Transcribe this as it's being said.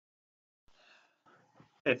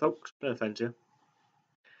Hey folks, no offence here.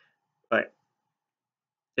 Right,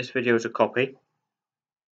 this video is a copy.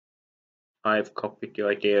 I've copied the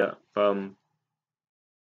idea from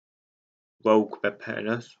Rogue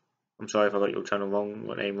Preparedness. I'm sorry if I got your channel wrong,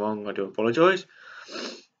 your name wrong, I do apologise.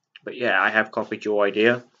 But yeah, I have copied your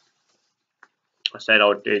idea. I said I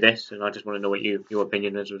would do this, and I just want to know what your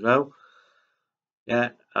opinion is as well. Yeah,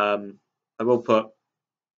 I will put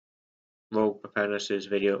Rogue Preparedness'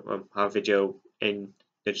 video, our video in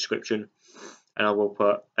the description, and I will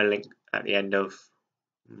put a link at the end of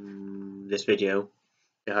this video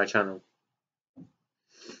to her channel.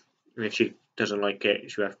 And if she doesn't like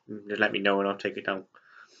it, she'll have to just let me know and I'll take it down.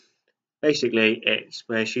 Basically, it's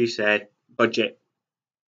where she said budget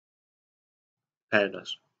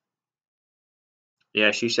preparedness.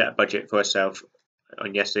 Yeah, she set a budget for herself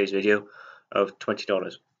on yesterday's video of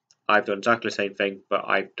 $20. I've done exactly the same thing, but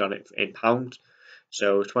I've done it in pounds.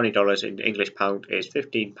 So $20 in English pound is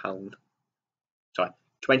 £15. Sorry,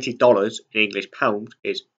 $20 in English pound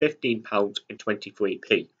is £15 and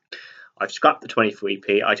 23p. I've scrapped the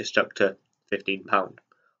 23p. I just stuck to £15.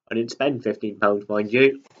 I didn't spend £15, mind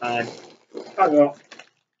you, and I got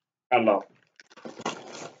a lot.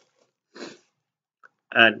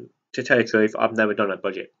 And to tell you the truth, I've never done a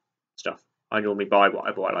budget stuff. I normally buy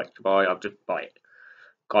whatever I like to buy. I'll just buy it,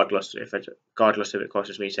 regardless if it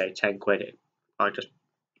costs me say £10. I just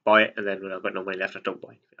buy it, and then when I've got no money left, I don't buy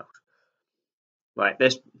anything else. Right,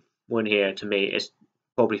 this one here to me is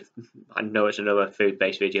probably, I know it's another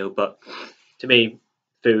food-based video, but to me,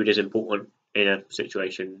 food is important in a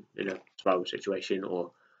situation, in a survival situation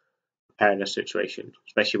or preparedness situation,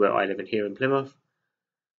 especially where I live in here in Plymouth.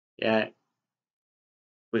 Yeah,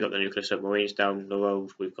 we got the nuclear submarines down the road.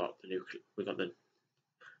 We got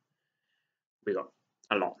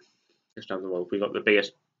a lot just down the road. We got the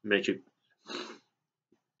biggest military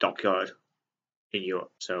dockyard in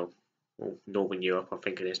Europe. So, well, Northern Europe, I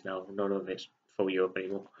think it is now. None of it's full Europe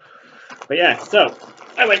anymore. But yeah, so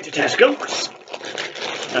I went to Tesco's.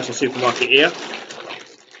 That's a supermarket here.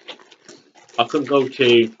 I couldn't go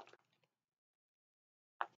to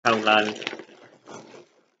Poundland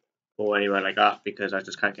or anywhere like that because I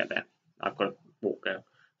just can't get there. I've got to walk there,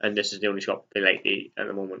 and this is the only shop they let me at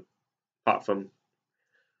the moment, apart from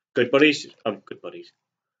Good Buddies. Good Buddies.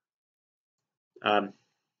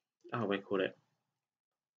 What do I call it?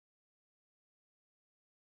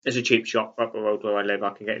 There's a cheap shop up the road where I live.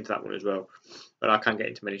 I can get into that one as well, but I can't get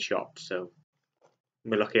into many shops, so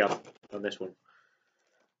we're lucky on this one.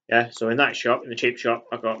 Yeah, so in that shop, in the cheap shop,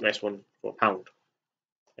 I got this one for £1.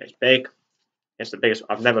 It's big. It's the biggest.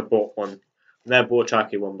 I've never bought one. I've never bought a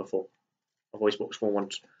turkey one before. I've always bought small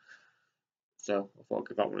ones. So I thought I'd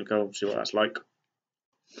give that one a go and see what that's like.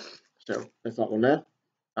 So there's that one there.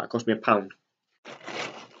 That cost me £1.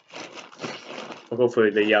 I'll go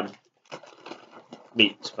through the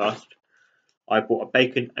meats first. I bought a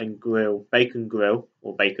bacon grill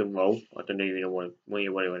or bacon roll. I don't even know what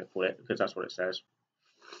you want to call it because that's what it says.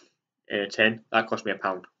 In a tin. That cost me £1.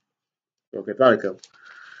 So I'll give that a go.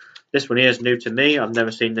 This one here is new to me. I've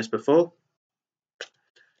never seen this before.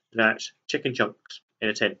 That's chicken chunks in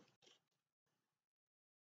a tin.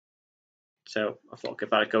 So I thought I'd give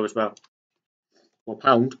that a go as well. Well,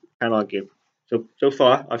 £1, can't argue. So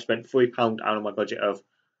far, I've spent £3 out of my budget of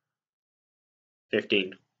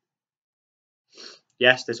 15.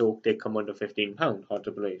 Yes, this all did come under £15. Hard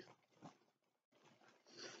to believe.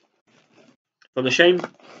 From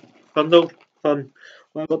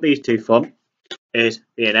where I got these two from is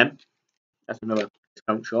B&M. That's another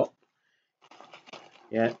discount shop.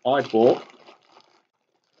 Yeah, I bought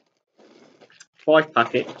 5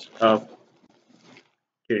 packets of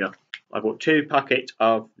tuna. I bought 2 packets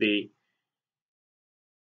of the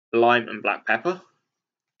lime and black pepper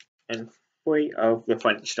and 3 of the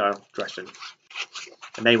French style dressing.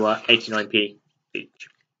 And they were 89p each.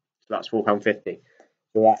 So that's £4.50.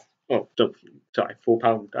 So that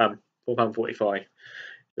 £4.45.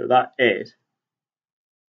 So that is,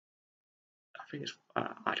 I think it's,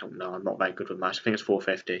 I don't know, I'm not very good with maths. I think it's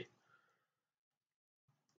 £4.50.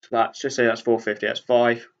 So that's, just say that's £4.50. That's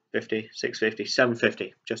 £5.50, £6.50,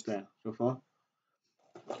 £7.50 just there so far.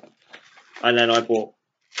 And then I bought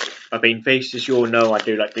a bean feast. As you all know, I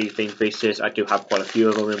do like these bean feasts. I do have quite a few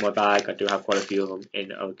of them in my bag. I do have quite a few of them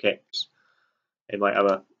in other kits, in my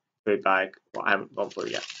other food bag, what I haven't gone through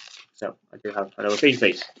yet. So I do have another bean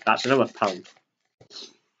feast. That's another £1.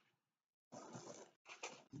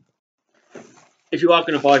 If you are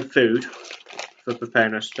going to buy food for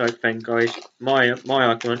preparedness type thing, guys, my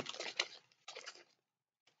argument: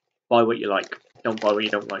 buy what you like. Don't buy what you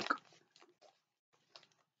don't like.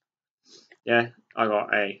 Yeah, I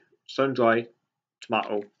got a sun-dried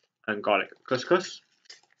tomato and garlic couscous.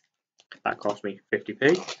 That cost me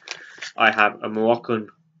 50p. I have a Moroccan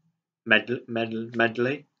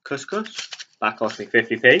medley couscous. That cost me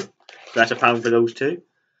 50p. So that's £1 for those two.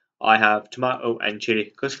 I have tomato and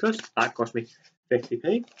chili couscous. That cost me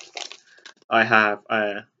 50p. I have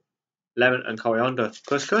lemon and coriander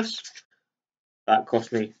couscous. That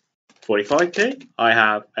cost me 45p. I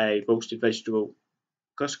have a roasted vegetable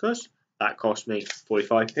couscous. That cost me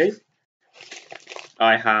 45p.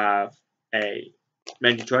 I have a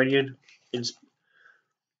Mediterranean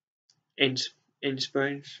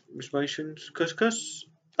inspirations couscous.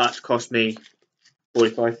 That's cost me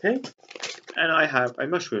 45p. And I have a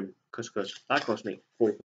mushroom couscous. That cost me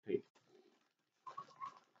 45p.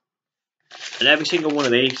 And every single one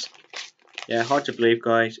of these, yeah, hard to believe,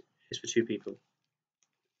 guys, is for 2 people.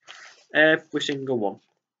 Every single one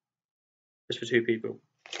is for 2 people.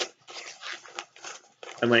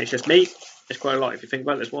 And when it's just me, it's quite a lot. If you think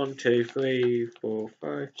about it, there's 1, 2, 3, 4,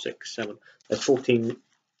 5, 6, 7. There's 14,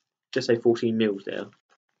 just say 14 meals there.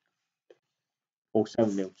 Or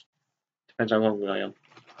 7 meals. Depends how hungry I am.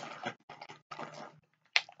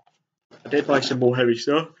 I did buy some more heavy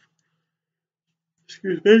stuff.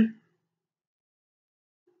 Excuse me.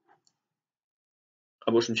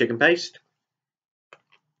 I bought some chicken paste.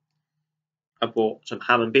 I bought some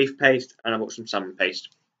ham and beef paste. And I bought some salmon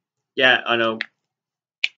paste. Yeah, I know.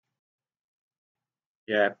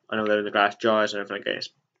 Yeah, I know they're in the glass jars and everything like this.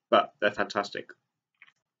 But they're fantastic.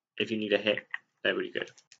 If you need a hit, they're really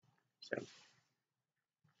good. So,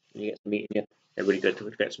 you get some meat in you, they're really good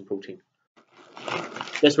to get some protein.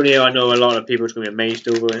 This one here, I know a lot of people are going to be amazed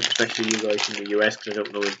over it, especially you guys in the US, because I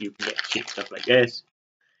don't know if you can get cheap stuff like this.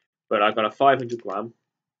 But I got a 500g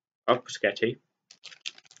of spaghetti.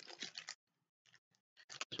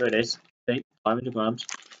 That's what it is. See, 500g.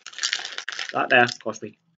 That there cost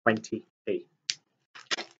me 20p.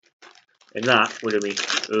 And that would have been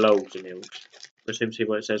loads of meals. Let's see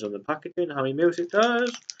what it says on the packaging, how many meals it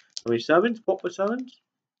does. How many servings? What were servings?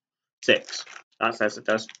 6. That says it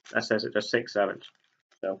does. That says it does 6 servings.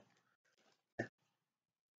 So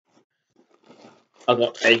I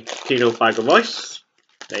got a kilo bag of rice.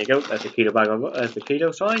 There you go. There's a kilo bag of. There's the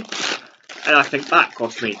kilo sign. And I think that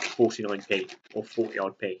cost me 49p or 40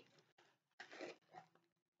 odd p.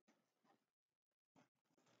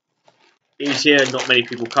 Easier. Not many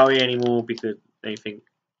people carry anymore because they think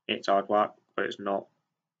it's hard work, but it's not.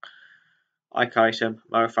 I carry some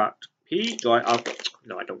Marifat pea dry.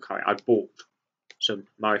 No, I don't carry. I bought some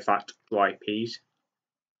Marifat dry peas.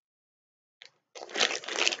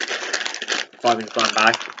 500g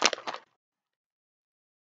bag.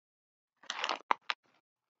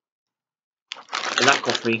 And that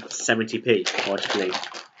cost me 70p, hard to believe.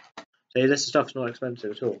 See, this stuff's not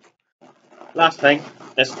expensive at all. Last thing,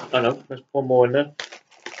 there's one more in there.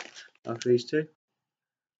 After these two,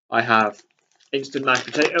 I have instant mashed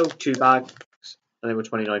potato, 2 bags, and they were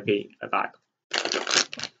 29p a bag.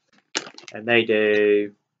 And they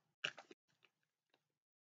do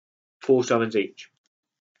 4 servings each.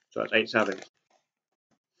 So that's 8 servings.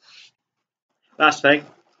 Last thing,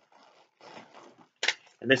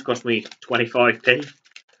 and this cost me 25p,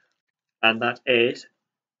 and that is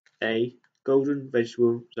a golden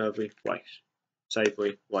vegetable savoury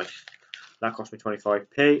rice. That cost me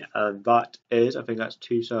 25p, and that is, I think that's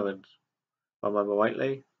 2 servings, if I remember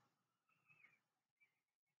rightly.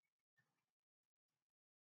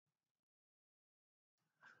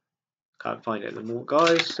 Can't find it anymore,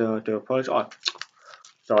 guys, so I do apologise. Oh,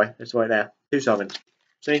 sorry, it's right there. 2 servings.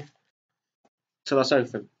 See? So that's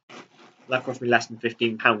everything. That cost me less than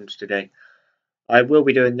 £15 today. I will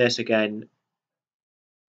be doing this again,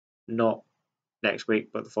 not next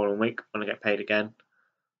week, but the following week when I get paid again.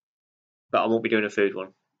 But I won't be doing a food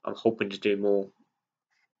one. I'm hoping to do more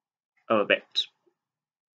other bits.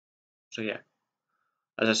 So yeah,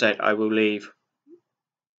 as I said, I will leave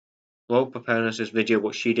Rogue Preparedness' video,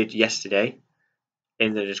 what she did yesterday,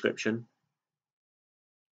 in the description.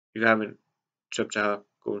 If you haven't subbed to her,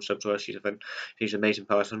 go and sub to her. She's an amazing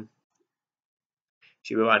person.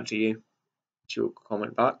 She will answer you. She will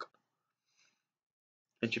comment back.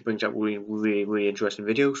 And she brings up really interesting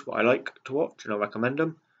videos, what I like to watch, and I recommend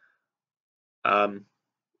them.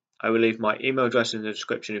 I will leave my email address in the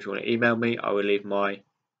description if you want to email me. I will leave my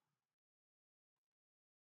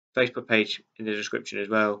Facebook page in the description as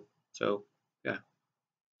well. So yeah,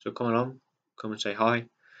 so come along, come and say hi.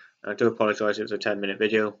 And I do apologise, it was a 10-minute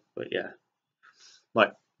video, but yeah.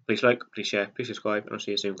 Right, please like, please share, please subscribe, and I'll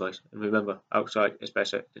see you soon, guys. And remember, outside is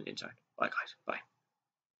better than inside. Bye, guys. Bye.